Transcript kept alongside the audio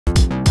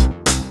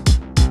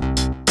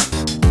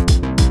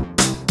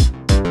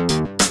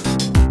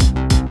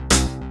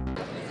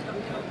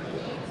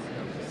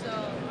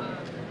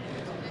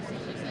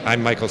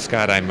I'm Michael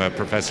Scott. I'm a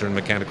professor in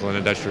mechanical and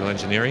industrial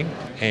engineering,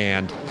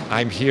 and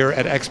I'm here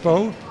at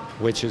Expo,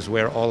 which is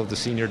where all of the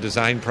senior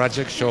design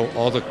projects show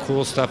all the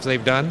cool stuff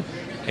they've done,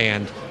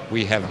 and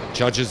we have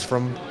judges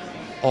from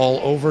all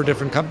over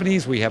different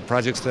companies. We have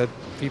projects that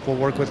people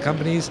work with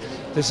companies.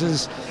 This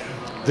is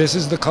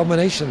the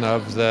culmination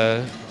of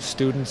the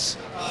students'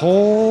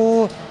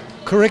 whole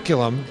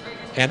curriculum,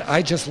 and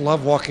I just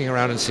love walking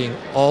around and seeing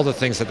all the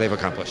things that they've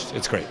accomplished.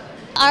 It's great.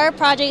 Our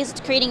project is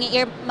creating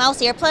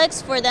mouse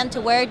earplugs for them to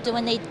wear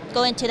when they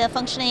go into the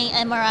functioning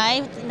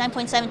MRI,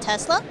 9.7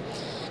 Tesla.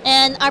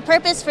 And our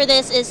purpose for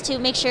this is to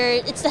make sure,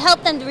 it's to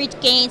help them to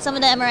regain some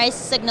of the MRI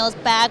signals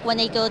back when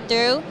they go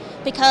through,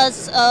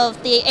 because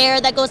of the air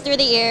that goes through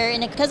the ear,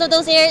 and because of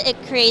those air,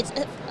 it creates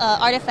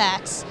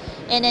artifacts.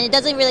 And then it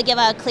doesn't really give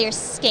out clear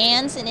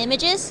scans and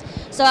images.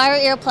 So our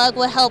earplug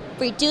will help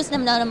reduce the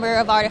number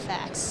of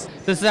artifacts.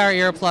 This is our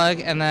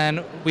earplug, and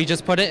then we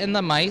just put it in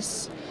the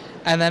mice,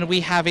 and then we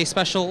have a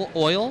special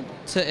oil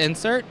to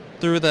insert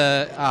through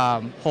the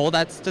hole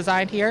that's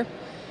designed here,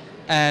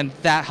 and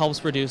that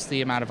helps reduce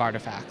the amount of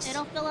artifacts.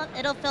 It'll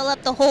fill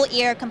up the whole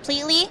ear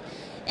completely,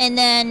 and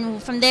then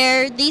from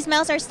there, these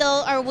mouse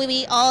will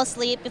be all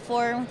asleep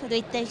before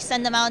they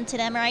send them out into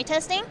the MRI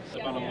testing.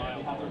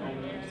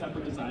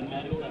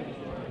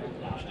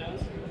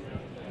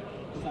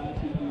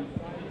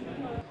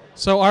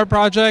 So our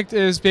project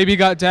is Baby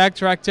Got DAC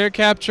Direct Air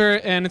Capture,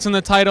 and it's in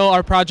the title.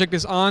 Our project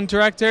is on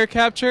direct air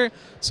capture.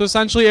 So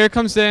essentially air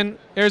comes in,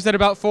 air's at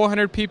about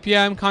 400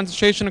 ppm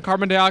concentration of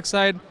carbon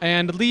dioxide,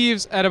 and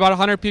leaves at about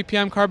 100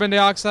 ppm carbon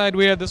dioxide.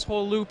 We have this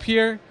whole loop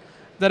here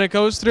that it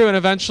goes through, and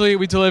eventually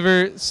we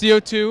deliver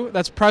CO2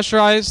 that's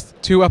pressurized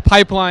to a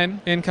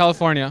pipeline in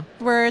California.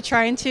 We're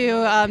trying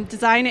to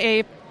design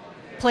a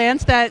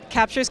plant that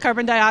captures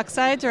carbon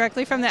dioxide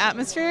directly from the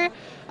atmosphere.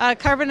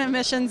 Carbon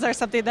emissions are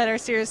something that are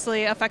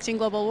seriously affecting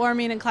global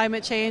warming and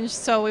climate change,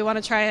 so we want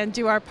to try and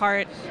do our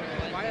part.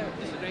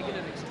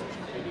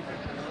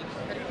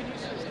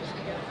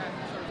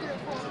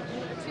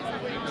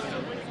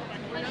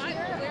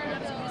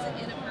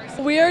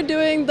 We are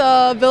doing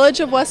the Village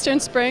of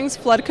Western Springs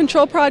flood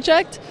control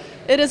project.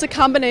 It is a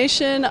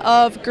combination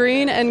of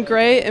green and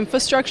gray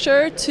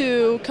infrastructure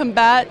to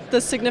combat the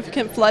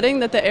significant flooding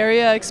that the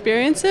area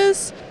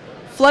experiences.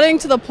 Flooding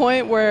to the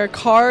point where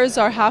cars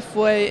are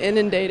halfway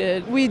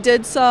inundated. We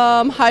did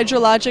some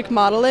hydrologic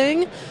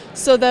modeling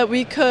so that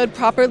we could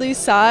properly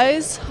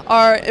size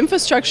our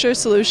infrastructure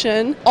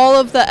solution. All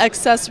of the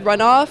excess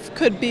runoff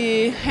could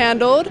be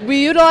handled.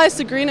 We utilize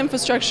the green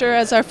infrastructure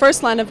as our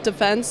first line of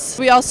defense.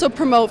 We also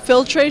promote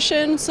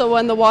filtration, so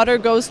when the water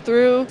goes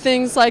through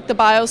things like the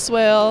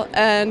bioswale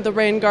and the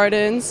rain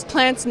gardens,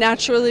 plants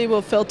naturally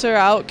will filter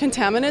out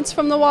contaminants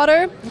from the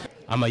water.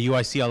 I'm a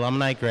UIC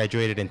alumni,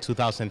 graduated in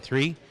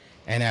 2003.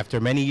 And after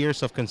many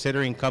years of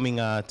considering coming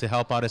to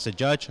help out as a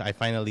judge, I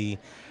finally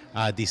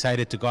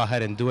decided to go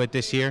ahead and do it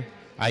this year.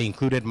 I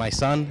included my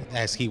son,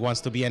 as he wants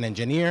to be an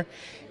engineer,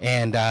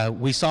 and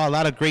we saw a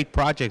lot of great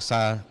projects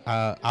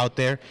out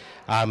there.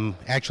 I'm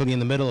actually in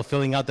the middle of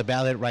filling out the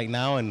ballot right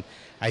now, and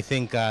I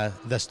think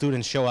the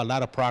students show a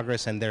lot of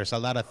progress, and there's a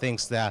lot of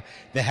things that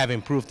they have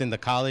improved in the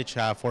college.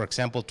 For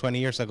example, 20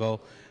 years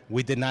ago,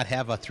 we did not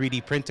have a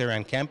 3D printer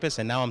on campus,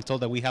 and now I'm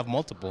told that we have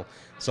multiple.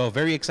 So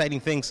very exciting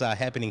things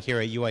happening here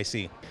at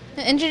UIC.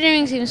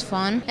 Engineering seems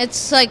fun.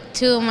 It's like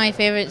two of my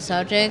favorite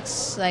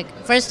subjects. Like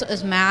first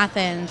is math,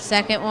 and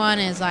second one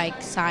is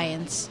like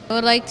science. I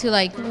would like to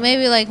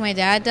maybe like my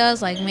dad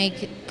does, like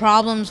make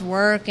problems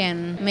work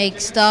and make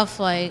stuff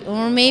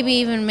or maybe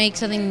even make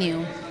something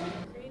new.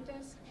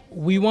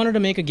 We wanted to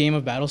make a game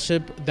of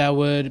Battleship that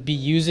would be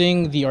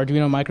using the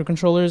Arduino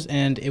microcontrollers,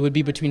 and it would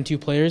be between two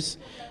players.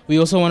 We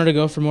also wanted to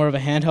go for more of a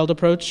handheld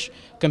approach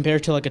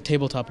compared to like a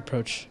tabletop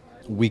approach.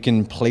 We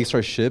can place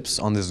our ships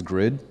on this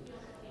grid,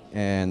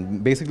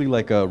 and basically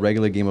like a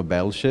regular game of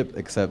Battleship,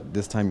 except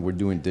this time we're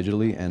doing it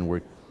digitally and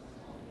we're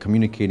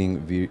communicating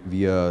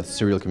via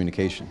serial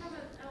communication.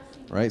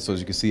 Right? So as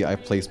you can see,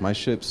 I've placed my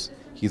ships,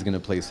 he's going to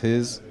place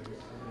his,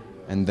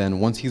 and then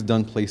once he's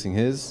done placing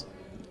his,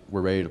 we're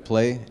ready to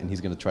play, and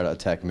he's going to try to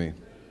attack me.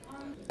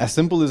 As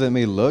simple as it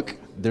may look,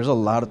 there's a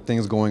lot of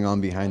things going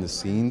on behind the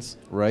scenes,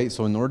 right?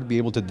 So in order to be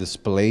able to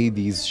display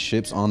these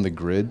ships on the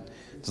grid,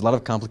 there's a lot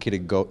of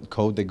complicated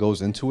code that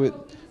goes into it.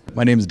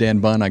 My name is Dan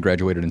Bunn. I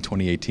graduated in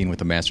 2018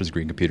 with a master's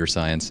degree in computer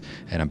science,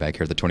 and I'm back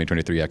here at the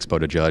 2023 Expo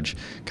to judge,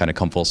 kind of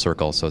come full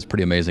circle. So it's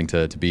pretty amazing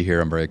to be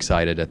here. I'm very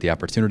excited at the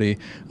opportunity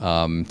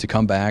to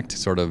come back to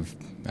sort of,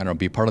 I don't know,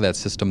 be part of that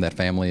system, that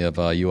family of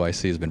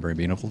UIC has been very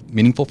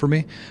meaningful for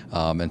me.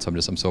 And so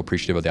I'm so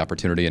appreciative of the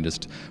opportunity and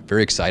just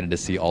very excited to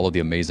see all of the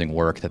amazing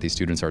work that these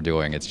students are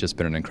doing. It's just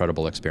been an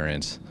incredible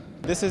experience.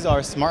 This is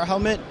our smart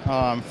helmet.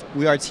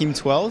 We are Team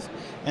 12,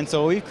 and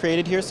so what we've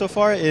created here so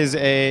far is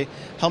a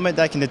helmet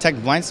that can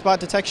detect blind spot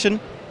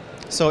detection.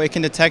 So it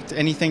can detect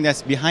anything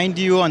that's behind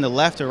you on the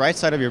left or right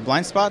side of your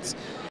blind spots.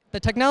 The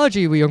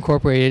technology we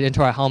incorporated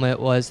into our helmet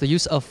was the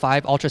use of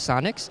 5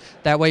 ultrasonics.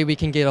 That way we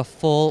can get a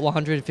full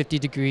 150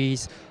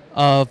 degrees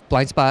of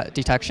blind spot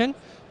detection,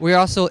 We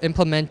also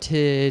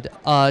implemented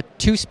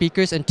 2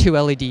 speakers and 2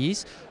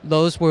 LEDs.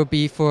 Those will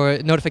be for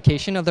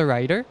notification of the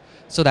rider,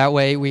 so that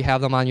way we have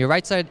them on your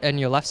right side and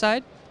your left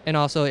side, and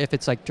also if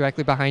it's like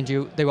directly behind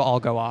you, they will all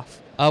go off.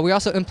 We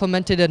also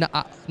implemented a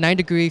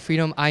 9-degree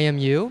freedom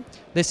IMU.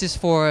 This is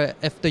for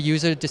if the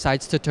user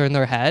decides to turn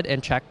their head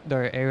and check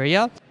their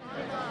area.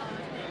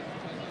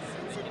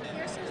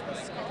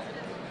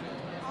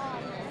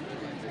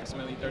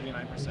 Approximately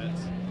 39%.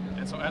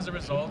 And so as a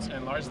result,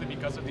 and largely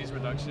because of these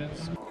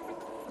reductions,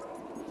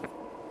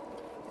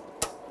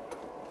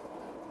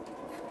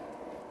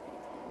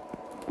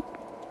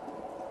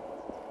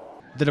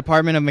 the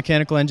Department of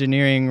Mechanical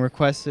Engineering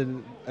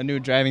requested a new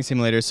driving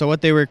simulator. So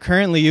what they were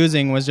currently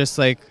using was just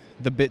like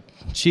the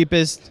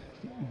cheapest,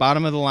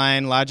 bottom of the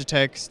line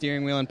Logitech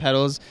steering wheel and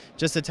pedals,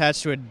 just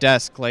attached to a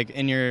desk like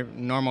in your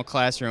normal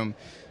classroom.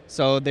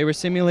 So they were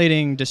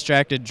simulating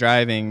distracted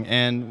driving,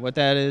 and what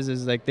that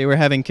is like they were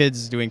having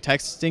kids doing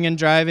texting and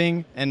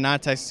driving and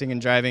not texting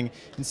and driving,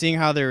 and seeing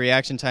how their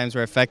reaction times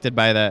were affected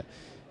by that.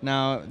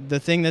 Now, the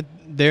thing that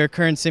their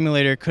current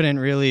simulator couldn't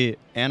really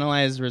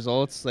analyze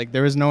results, like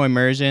there was no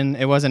immersion,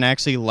 it wasn't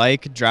actually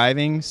like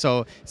driving,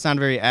 so it's not a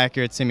very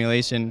accurate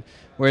simulation,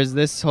 whereas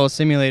this whole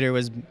simulator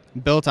was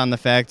built on the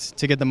fact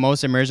to get the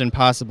most immersion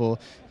possible,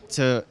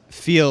 to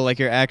feel like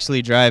you're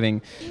actually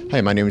driving.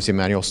 Hi, my name is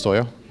Emmanuel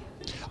Stoya.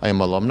 I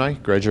am alumni,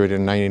 graduated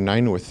in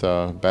 '99 with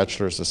a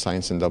Bachelor's of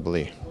Science in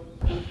EE.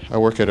 I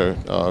work at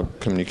a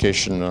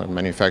communication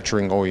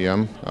manufacturing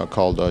OEM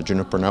called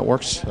Juniper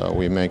Networks.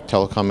 We make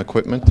telecom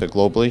equipment that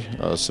globally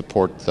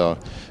support the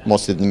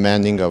most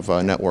demanding of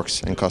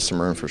networks and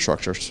customer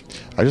infrastructures.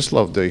 I just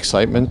love the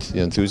excitement,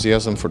 the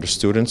enthusiasm for the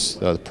students,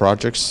 the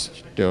projects.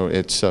 You know,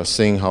 it's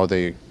seeing how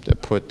they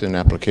put in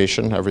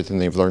application everything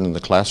they've learned in the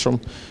classroom.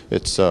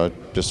 It's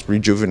just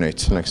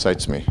rejuvenates and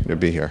excites me to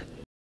be here.